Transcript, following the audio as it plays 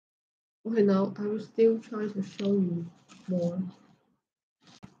Okay, now I will still try to show you more.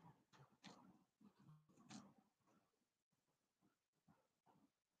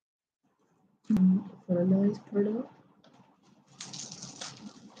 For a nice product.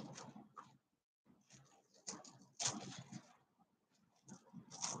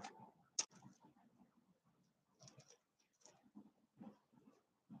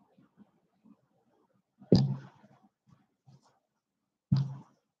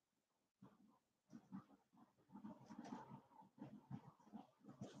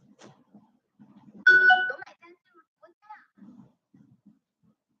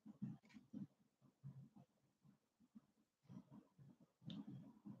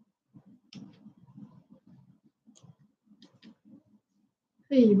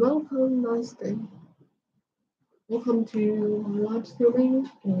 Hey, welcome, nice day. Welcome to my live streaming,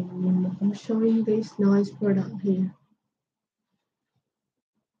 and I'm showing this nice product here.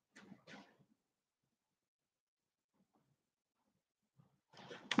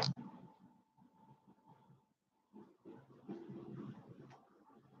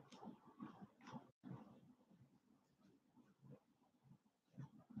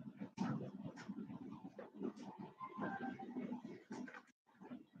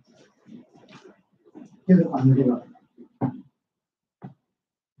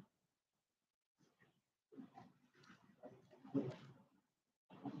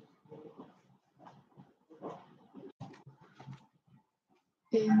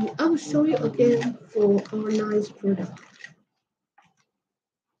 And I will show you again for our nice product.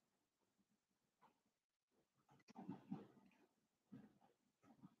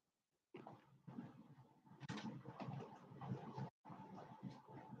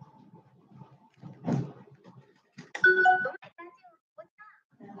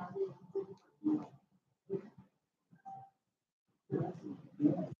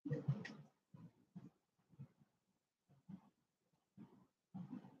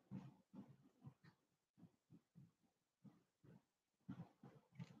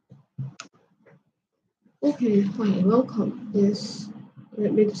 Okay, fine, welcome. Yes,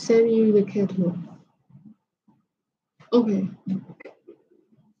 let me send you the catalog. Okay.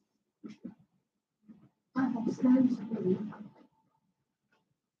 I have sent you.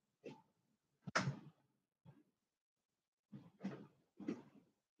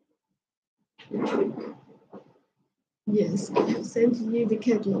 Yes, I have sent you the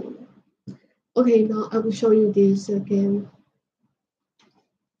catalog. Okay, now I will show you this again.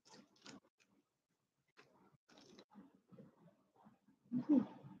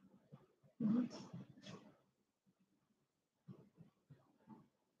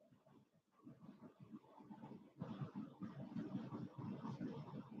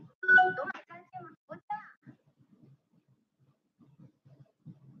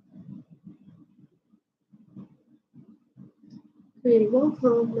 Hey,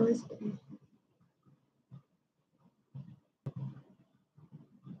 welcome, nice day.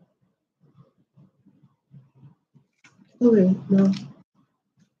 Okay, now I'll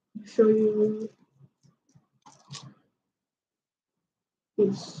show you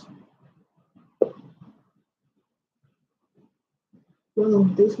this. Wow,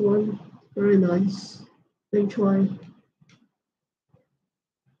 this one very nice. Let me try.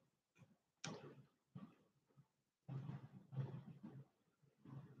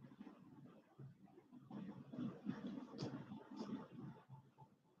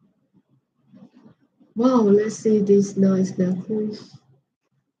 Wow, let's see this nice necklace.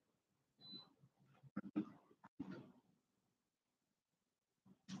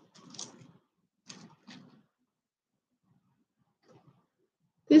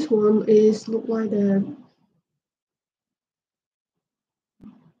 This one is look like that.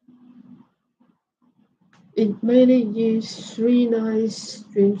 It mainly use three nice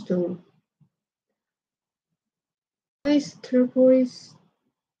dreamstone. Nice turquoise,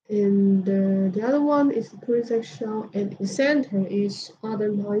 and the other one is the princess shell, and the center is other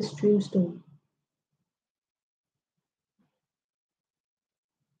nice dreamstone.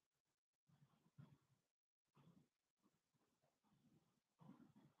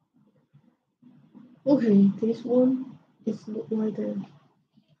 Okay, this one is look like that.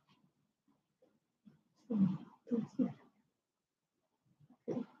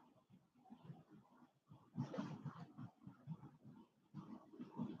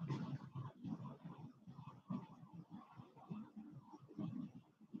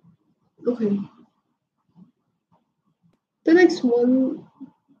 Okay. The next one,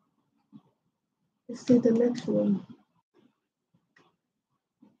 let's see the next one.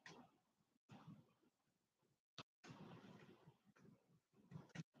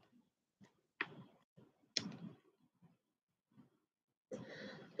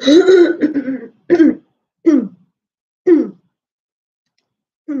 Okay,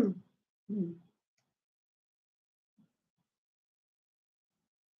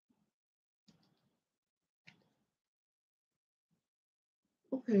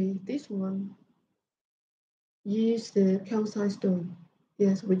 this one use the calcite stone.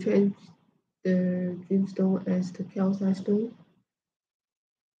 Yes, we change the dreamstone as the calcite stone.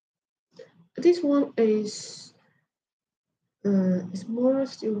 This one is more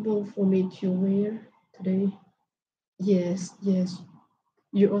suitable for me to wear today. Yes, yes.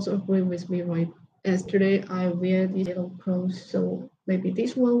 You also agree with me, right? As today I wear these yellow clothes, so maybe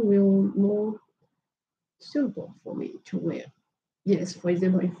this one will more suitable for me to wear. Yes, for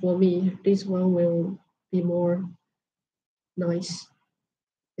example, for me, this one will be more nice.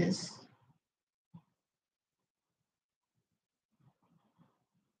 Yes.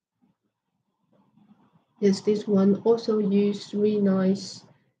 Yes, this one also use three nice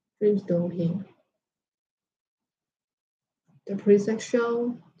dreamstone here. The preset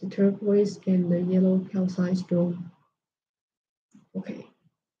shell, the turquoise, and the yellow calcite stone. Okay,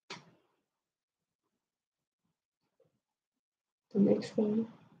 the next one.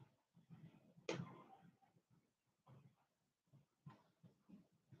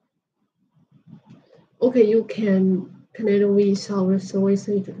 Okay, you can connect with our service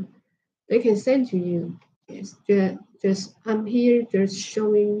agent. They can send to you. Yes, just I'm here just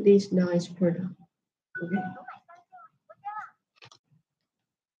showing this nice product. Okay.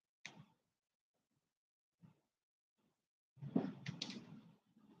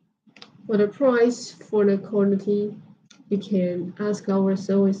 For the price, for the quantity, you can ask our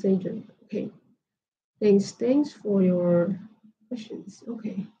service agent. Okay. Thanks for your questions.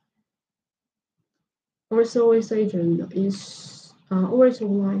 Okay. Our service agent is always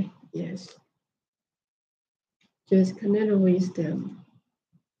online. Yes. Just connect with them.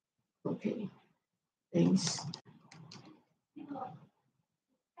 Okay. Thanks.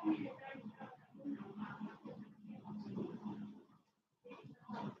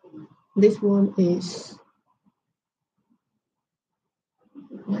 This one is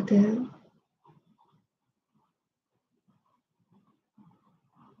like that.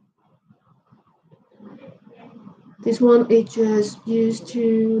 This one is just used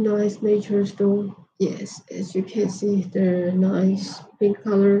to nice nature stone. Yes, as you can see, the nice pink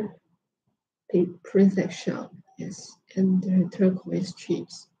color, pink princess shell. Yes, and the turquoise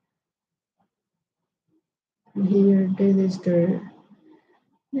chips. And here, this is the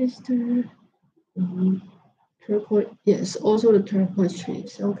turquoise. Yes, also the turquoise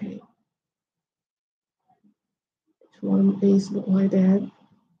chips. Okay, this one is like that.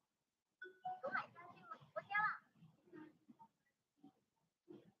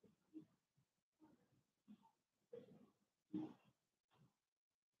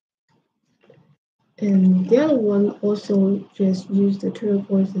 And the other one also just use the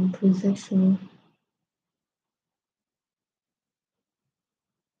turquoise and princess shell.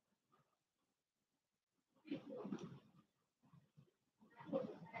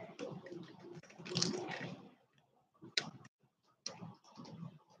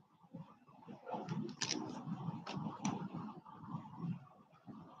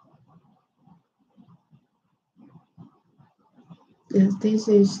 Yes, this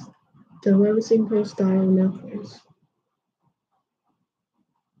is the very simple style necklace.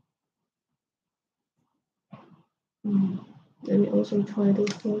 Let me also try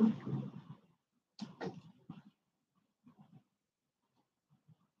this one.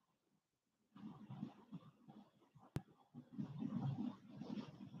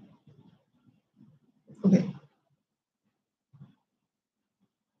 Okay,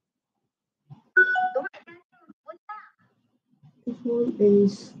 this one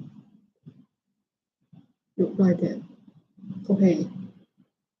is look like that. Okay,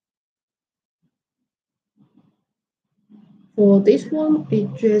 for this one,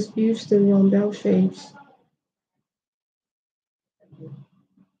 it just use the roundel shapes.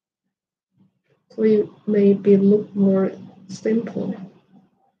 So it maybe look more simple.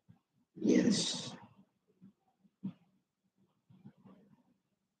 Yes.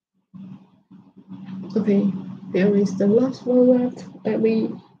 Okay, there is the last one left. Let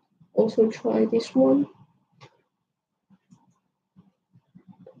me also try this one.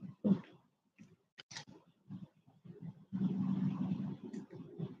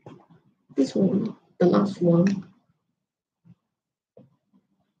 This one, the last one.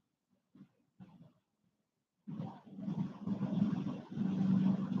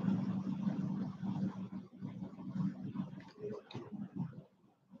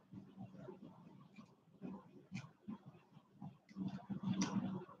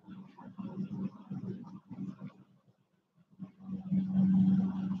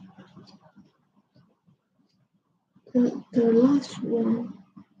 The last one,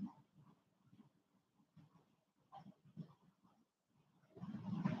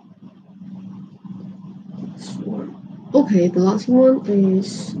 this one. Okay, the last one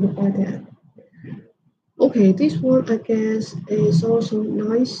is look like that. Okay, this one I guess is also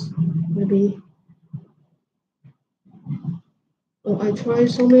nice. Maybe oh, I tried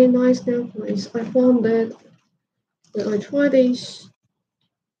so many nice necklaces. I found that when I tried this,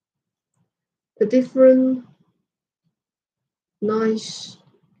 the different nice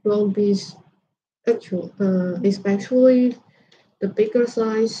long beads especially the bigger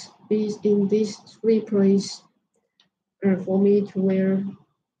size beads in these three places for me to wear,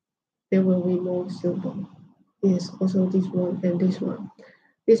 they will be more suitable. Yes, also this one and this one.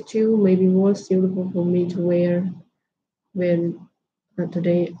 These two may be more suitable for me to wear when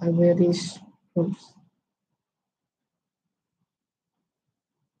today I wear these clothes.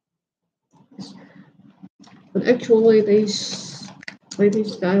 Yes. But actually, these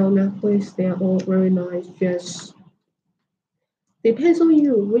style necklace, they are all very nice. Just depends on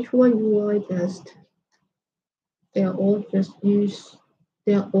you which one you like best. They are all just use.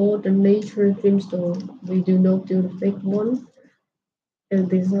 They are all the nature gemstone. We do not do the fake one, and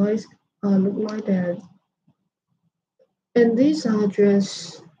designs look like that. And these are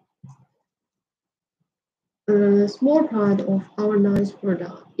just a small part of our nice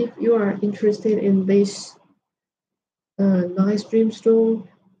product. If you are interested in this nice dreamstone,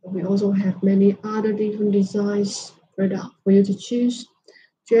 we also have many other different designs product for you to choose.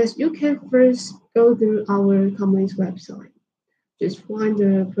 Just you can first go through our company's website. Just find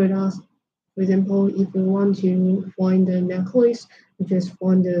the products. For example, if you want to find the necklace, you just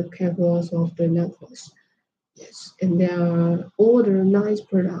find the catalogs of the necklace. Yes, and there are all the nice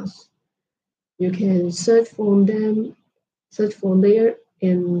products. You can search for there,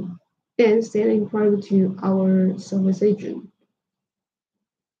 and then send inquiry to our service agent.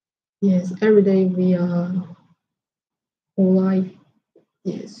 Yes, every day we are online.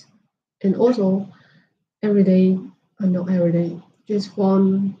 Yes, and also every day, not every day, just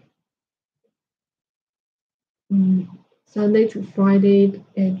from mm, Sunday to Friday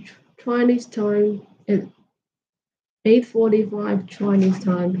at Chinese time at 8:45 Chinese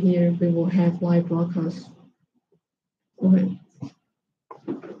time here we will have live broadcast. Okay,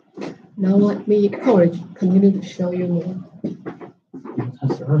 now let me continue to show you more. 才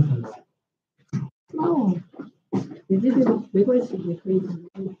12分钟。哦，你这个没关系，也可以怎么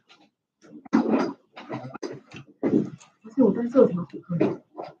样？而且我戴这条不可以，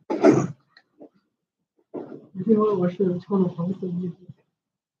因为我是穿的黄色衣服。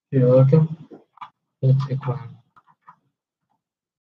这个跟这块。